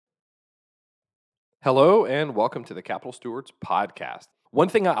Hello and welcome to the Capital Stewards Podcast. One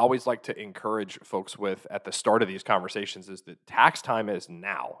thing I always like to encourage folks with at the start of these conversations is that tax time is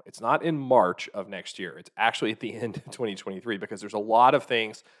now. It's not in March of next year. It's actually at the end of 2023 because there's a lot of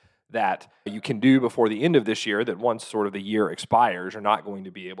things that you can do before the end of this year that once sort of the year expires, you're not going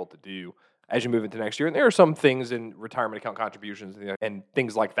to be able to do as you move into next year. And there are some things in retirement account contributions and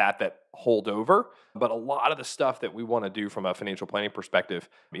things like that hold over. But a lot of the stuff that we want to do from a financial planning perspective,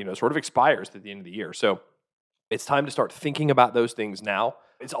 sort of expires at the end of the year. So it's time to start thinking about those things now.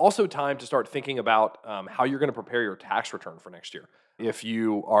 It's also time to start thinking about how you're going to prepare your tax return for next year. If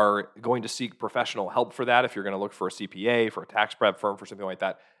you are going to seek professional help for that, if you're going to look for a CPA, for a tax prep firm, for something like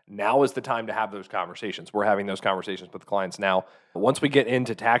that, now is the time to have those conversations. We're having those conversations with clients now. Once we get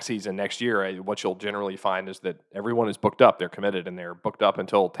into tax season next year, what you'll generally find is that everyone is booked up. They're committed and they're booked up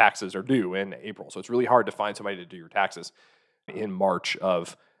until taxes are due in April. So it's really hard to find somebody to do your taxes in March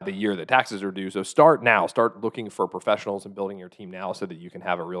of the year that taxes are due. So start now. Start looking for professionals and building your team now so that you can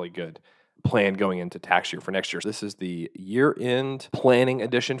have a really good plan going into tax year for next year. This is the year-end planning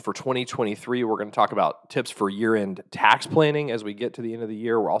edition for 2023. We're going to talk about tips for year-end tax planning as we get to the end of the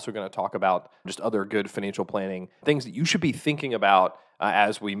year. We're also going to talk about just other good financial planning, things that you should be thinking about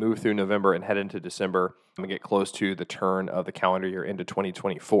as we move through November and head into December and get close to the turn of the calendar year into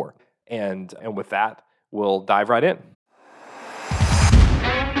 2024. And with that, we'll dive right in.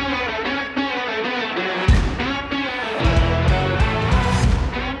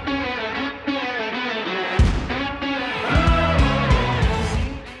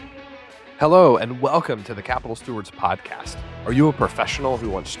 Hello, and welcome to the Capital Stewards Podcast. Are you a professional who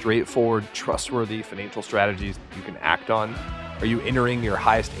wants straightforward, trustworthy financial strategies that you can act on? Are you entering your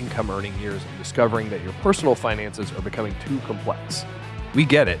highest income earning years and discovering that your personal finances are becoming too complex? We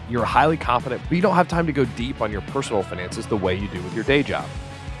get it. You're highly competent, but you don't have time to go deep on your personal finances the way you do with your day job.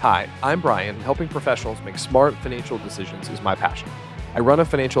 Hi, I'm Brian. Helping professionals make smart financial decisions is my passion. I run a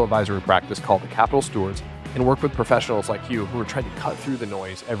financial advisory practice called the Capital Stewards and work with professionals like you who are trying to cut through the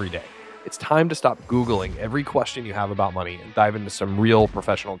noise every day. It's time to stop Googling every question you have about money and dive into some real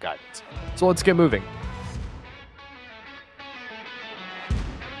professional guidance. So let's get moving.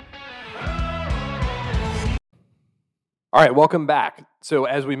 All right, welcome back. So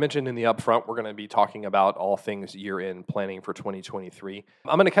as we mentioned in the upfront, we're going to be talking about all things year-end planning for 2023.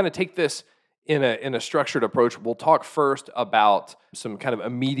 I'm going to kind of take this in a structured approach. We'll talk first about some kind of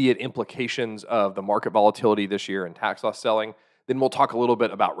immediate implications of the market volatility this year and tax loss selling. Then we'll talk a little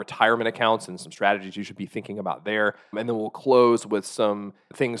bit about retirement accounts and some strategies you should be thinking about there. And then we'll close with some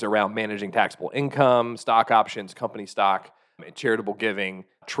things around managing taxable income, stock options, company stock, charitable giving,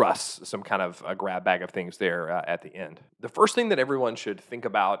 trusts, some kind of a grab bag of things there at the end. The first thing that everyone should think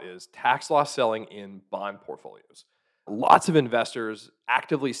about is tax loss selling in bond portfolios. Lots of investors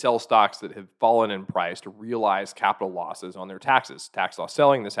actively sell stocks that have fallen in price to realize capital losses on their taxes. Tax loss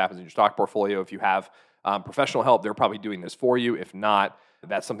selling, this happens in your stock portfolio. If you have professional help, they're probably doing this for you. If not,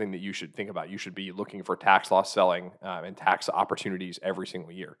 that's something that you should think about. You should be looking for tax loss selling and tax opportunities every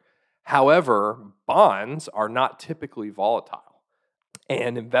single year. However, bonds are not typically volatile,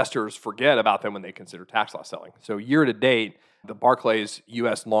 and investors forget about them when they consider tax loss selling. So year to date, the Barclays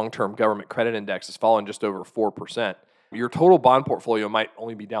U.S. Long-Term Government Credit Index has fallen just over 4%. Your total bond portfolio might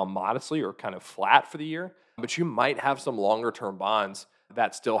only be down modestly or kind of flat for the year, but you might have some longer-term bonds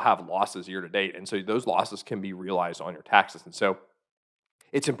that still have losses year to date. And so those losses can be realized on your taxes. And so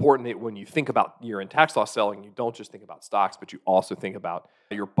it's important that when you think about year-end tax loss selling, you don't just think about stocks, but you also think about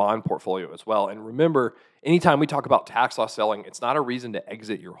your bond portfolio as well. And remember, anytime we talk about tax loss selling, it's not a reason to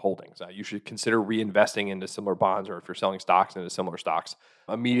exit your holdings. You should consider reinvesting into similar bonds, or if you're selling stocks, into similar stocks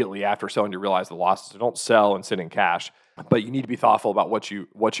immediately after selling to realize the losses. So don't sell and sit in cash, but you need to be thoughtful about what you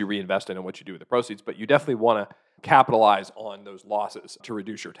reinvest in and what you do with the proceeds. But you definitely want to capitalize on those losses to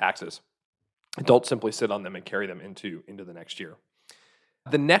reduce your taxes. Don't simply sit on them and carry them into the next year.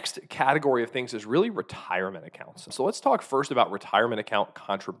 The next category of things is really retirement accounts. So let's talk first about retirement account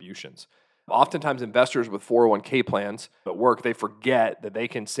contributions. Oftentimes investors with 401k plans at work, they forget that they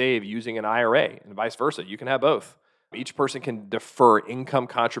can save using an IRA and vice versa. You can have both. Each person can defer income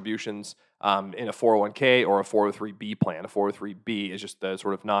contributions in a 401k or a 403b plan. A 403b is just the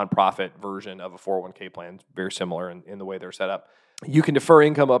sort of nonprofit version of a 401k plan. It's very similar in the way they're set up. You can defer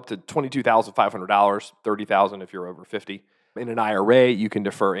income up to $22,500, $30,000 if you're over 50. In an IRA, you can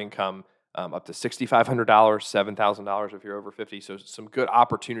defer income up to $6,500, $7,000 if you're over 50. So some good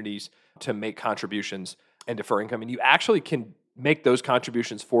opportunities to make contributions and defer income. And you actually can make those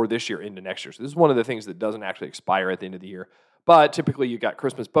contributions for this year into next year. So this is one of the things that doesn't actually expire at the end of the year. But typically you've got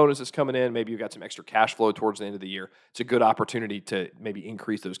Christmas bonuses coming in. Maybe you've got some extra cash flow towards the end of the year. It's a good opportunity to maybe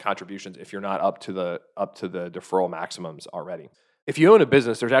increase those contributions if you're not up to the deferral maximums already. If you own a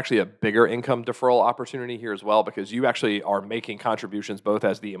business, there's actually a bigger income deferral opportunity here as well, because you actually are making contributions both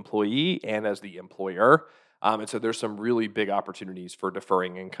as the employee and as the employer. And so there's some really big opportunities for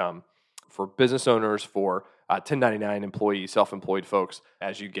deferring income for business owners, for 1099 employees, self-employed folks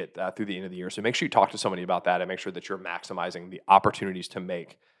as you get through the end of the year. So make sure you talk to somebody about that and make sure that you're maximizing the opportunities to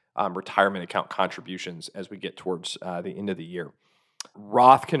make retirement account contributions as we get towards the end of the year.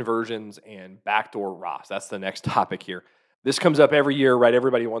 Roth conversions and backdoor Roths. That's the next topic here. This comes up every year, right?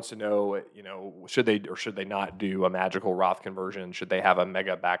 Everybody wants to know, should they or should they not do a magical Roth conversion? Should they have a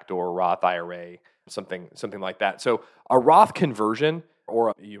mega backdoor Roth IRA? Something like that. So a Roth conversion,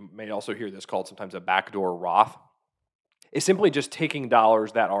 or you may also hear this called sometimes a backdoor Roth, is simply just taking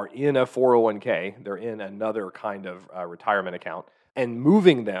dollars that are in a 401k, they're in another kind of retirement account, and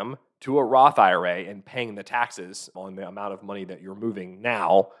moving them to a Roth IRA and paying the taxes on the amount of money that you're moving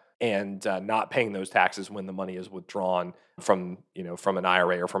now, and not paying those taxes when the money is withdrawn from an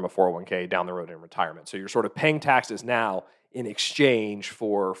IRA or from a 401k down the road in retirement. So you're sort of paying taxes now in exchange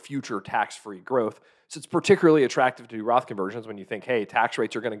for future tax-free growth. So it's particularly attractive to do Roth conversions when you think, hey, tax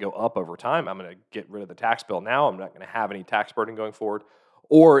rates are going to go up over time. I'm going to get rid of the tax bill now. I'm not going to have any tax burden going forward.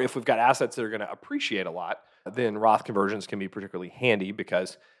 Or if we've got assets that are going to appreciate a lot, then Roth conversions can be particularly handy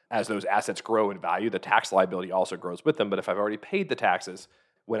because as those assets grow in value, the tax liability also grows with them. But if I've already paid the taxes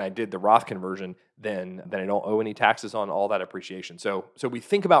when I did the Roth conversion, then I don't owe any taxes on all that appreciation. So we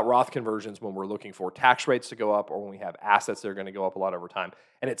think about Roth conversions when we're looking for tax rates to go up or when we have assets that are going to go up a lot over time.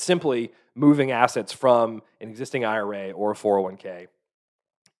 And it's simply moving assets from an existing IRA or a 401k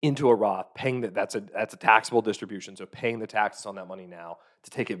into a Roth, paying that's a taxable distribution. So paying the taxes on that money now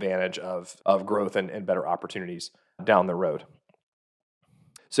to take advantage of growth and better opportunities down the road.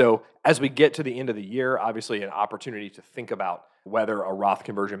 So as we get to the end of the year, obviously an opportunity to think about whether a Roth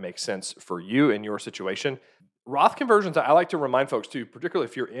conversion makes sense for you in your situation. Roth conversions, I like to remind folks too, particularly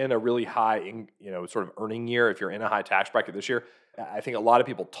if you're in a really high, sort of earning year, if you're in a high tax bracket this year, I think a lot of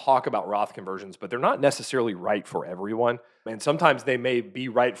people talk about Roth conversions, but they're not necessarily right for everyone. And sometimes they may be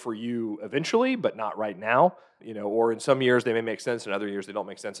right for you eventually, but not right now, or in some years they may make sense, in other years they don't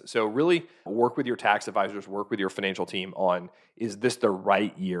make sense. So really work with your tax advisors, work with your financial team on, is this the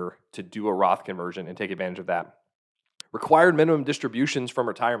right year to do a Roth conversion and take advantage of that? Required minimum distributions from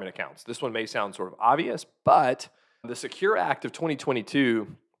retirement accounts. This one may sound sort of obvious, but the Secure Act of 2022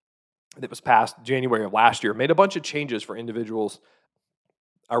 that was passed January of last year made a bunch of changes for individuals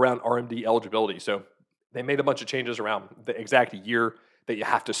around RMD eligibility. So they made a bunch of changes around the exact year that you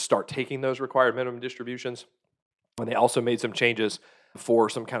have to start taking those required minimum distributions. And they also made some changes for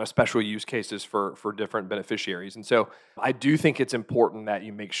some kind of special use cases for different beneficiaries. And so I do think it's important that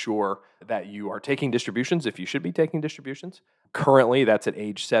you make sure that you are taking distributions if you should be taking distributions. Currently, that's at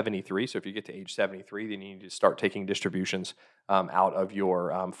age 73. So if you get to age 73, then you need to start taking distributions out of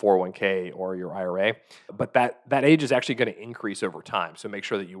your 401k or your IRA. But that age is actually going to increase over time. So make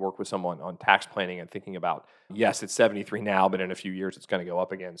sure that you work with someone on tax planning and thinking about, yes, it's 73 now, but in a few years, it's going to go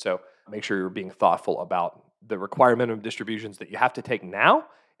up again. So make sure you're being thoughtful about the required minimum distributions that you have to take now,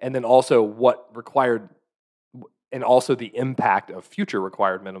 and then also and also the impact of future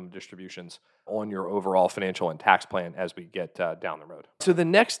required minimum distributions on your overall financial and tax plan as we get down the road. So the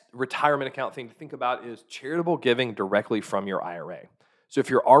next retirement account thing to think about is charitable giving directly from your IRA. So if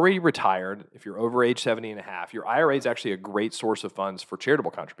you're already retired, if you're over age 70 and a half, your IRA is actually a great source of funds for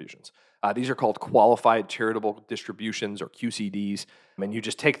charitable contributions. These are called qualified charitable distributions or QCDs. And you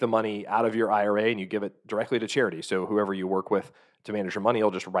just take the money out of your IRA and you give it directly to charity. So whoever you work with to manage your money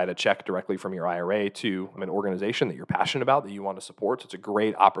will just write a check directly from your IRA to an organization that you're passionate about, that you want to support. So it's a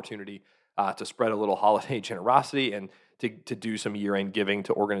great opportunity to spread a little holiday generosity and to do some year-end giving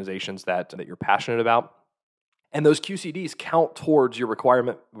to organizations that you're passionate about. And those QCDs count towards your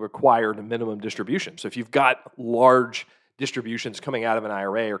required minimum distribution. So if you've got large distributions coming out of an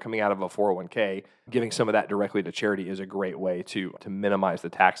IRA or coming out of a 401k, giving some of that directly to charity is a great way to minimize the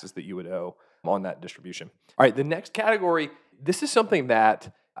taxes that you would owe on that distribution. All right, the next category, this is something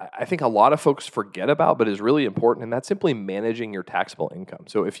that I think a lot of folks forget about, but is really important, and that's simply managing your taxable income.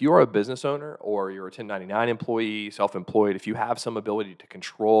 So if you're a business owner or you're a 1099 employee, self-employed, if you have some ability to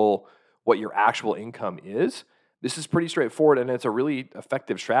control what your actual income is, this is pretty straightforward, and it's a really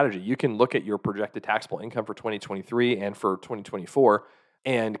effective strategy. You can look at your projected taxable income for 2023 and for 2024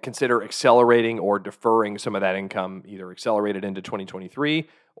 and consider accelerating or deferring some of that income, either accelerate it into 2023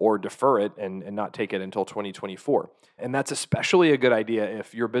 or defer it and not take it until 2024. And that's especially a good idea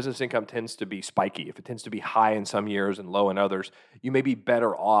if your business income tends to be spiky. If it tends to be high in some years and low in others, you may be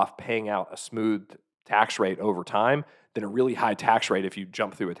better off paying out a smooth tax rate over time than a really high tax rate if you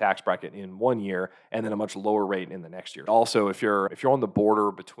jump through a tax bracket in one year and then a much lower rate in the next year. Also, if you're on the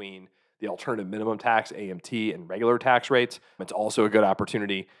border between the alternative minimum tax, AMT, and regular tax rates, it's also a good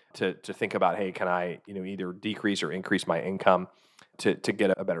opportunity to think about, hey, can I either decrease or increase my income to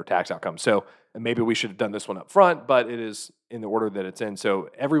get a better tax outcome? So maybe we should have done this one up front, but it is in the order that it's in. So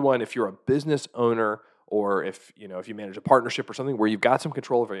everyone, if you're a business owner or if you manage a partnership or something where you've got some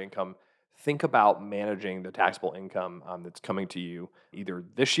control over your income, think about managing the taxable income that's coming to you either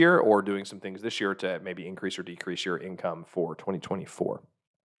this year or doing some things this year to maybe increase or decrease your income for 2024.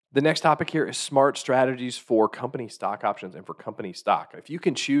 The next topic here is smart strategies for company stock options and for company stock. If you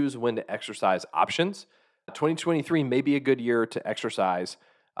can choose when to exercise options, 2023 may be a good year to exercise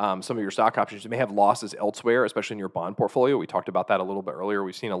some of your stock options. You may have losses elsewhere, especially in your bond portfolio. We talked about that a little bit earlier.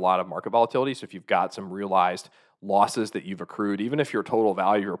 We've seen a lot of market volatility. So if you've got some realized losses that you've accrued, even if your total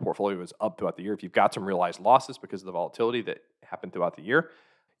value of your portfolio is up throughout the year, if you've got some realized losses because of the volatility that happened throughout the year,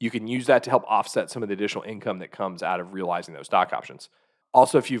 you can use that to help offset some of the additional income that comes out of realizing those stock options.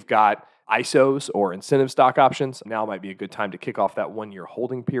 Also, if you've got ISOs or incentive stock options, now might be a good time to kick off that 1-year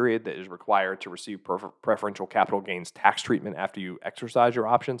holding period that is required to receive preferential capital gains tax treatment after you exercise your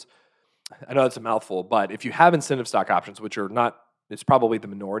options. I know it's a mouthful, but if you have incentive stock options, which are not, it's probably the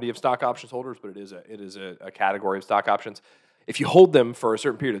minority of stock options holders, but it is a category of stock options. If you hold them for a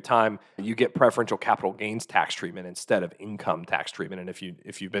certain period of time, you get preferential capital gains tax treatment instead of income tax treatment. And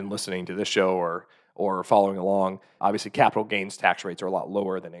if you've been listening to this show or following along, obviously capital gains tax rates are a lot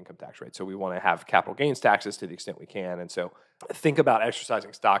lower than income tax rates. So we want to have capital gains taxes to the extent we can. And so think about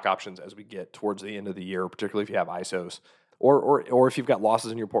exercising stock options as we get towards the end of the year, particularly if you have ISOs or if you've got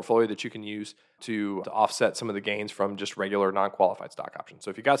losses in your portfolio that you can use to offset some of the gains from just regular non-qualified stock options.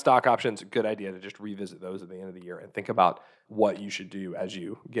 So if you've got stock options, a good idea to just revisit those at the end of the year and think about what you should do as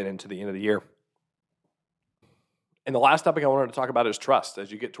you get into the end of the year. And the last topic I wanted to talk about is trust.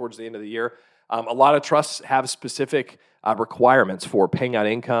 As you get towards the end of the year, a lot of trusts have specific requirements for paying out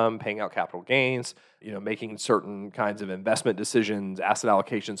income, paying out capital gains, making certain kinds of investment decisions, asset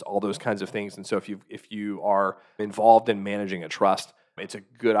allocations, all those kinds of things. And so if you are involved in managing a trust, it's a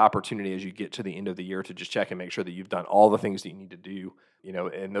good opportunity as you get to the end of the year to just check and make sure that you've done all the things that you need to do.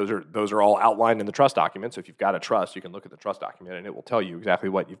 And those are all outlined in the trust document. So if you've got a trust, you can look at the trust document and it will tell you exactly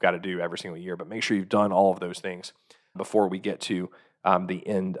what you've got to do every single year. But make sure you've done all of those things before we get to the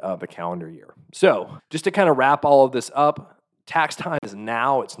end of the calendar year. So just to kind of wrap all of this up, tax time is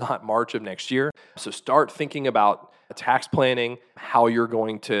now. It's not March of next year. So start thinking about tax planning, how you're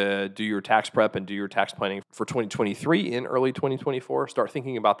going to do your tax prep and do your tax planning for 2023 in early 2024. Start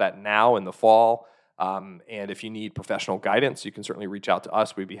thinking about that now in the fall. And if you need professional guidance, you can certainly reach out to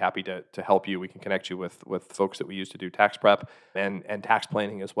us. We'd be happy to help you. We can connect you with folks that we use to do tax prep and tax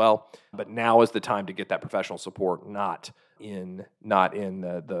planning as well. But now is the time to get that professional support, not in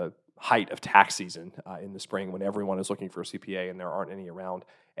the height of tax season in the spring when everyone is looking for a CPA and there aren't any around.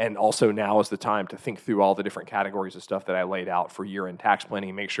 And also now is the time to think through all the different categories of stuff that I laid out for year-end tax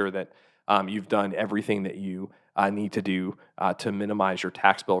planning. Make sure that you've done everything that you need to do to minimize your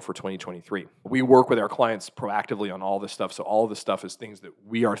tax bill for 2023. We work with our clients proactively on all this stuff. So all of this stuff is things that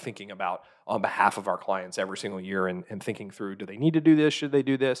we are thinking about on behalf of our clients every single year and thinking through, do they need to do this? Should they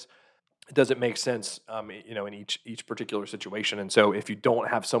do this? Does it make sense, in each particular situation? And so if you don't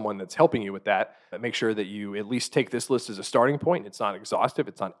have someone that's helping you with that, make sure that you at least take this list as a starting point. It's not exhaustive.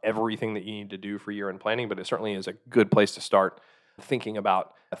 It's not everything that you need to do for year-end planning, but it certainly is a good place to start thinking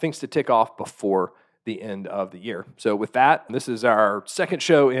about things to tick off before the end of the year. So with that, this is our second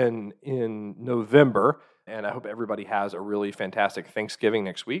show in November, and I hope everybody has a really fantastic Thanksgiving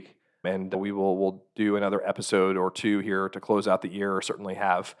next week. And we'll do another episode or two here to close out the year, or certainly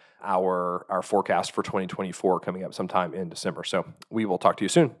have our forecast for 2024 coming up sometime in December. So we will talk to you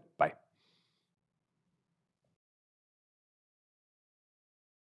soon.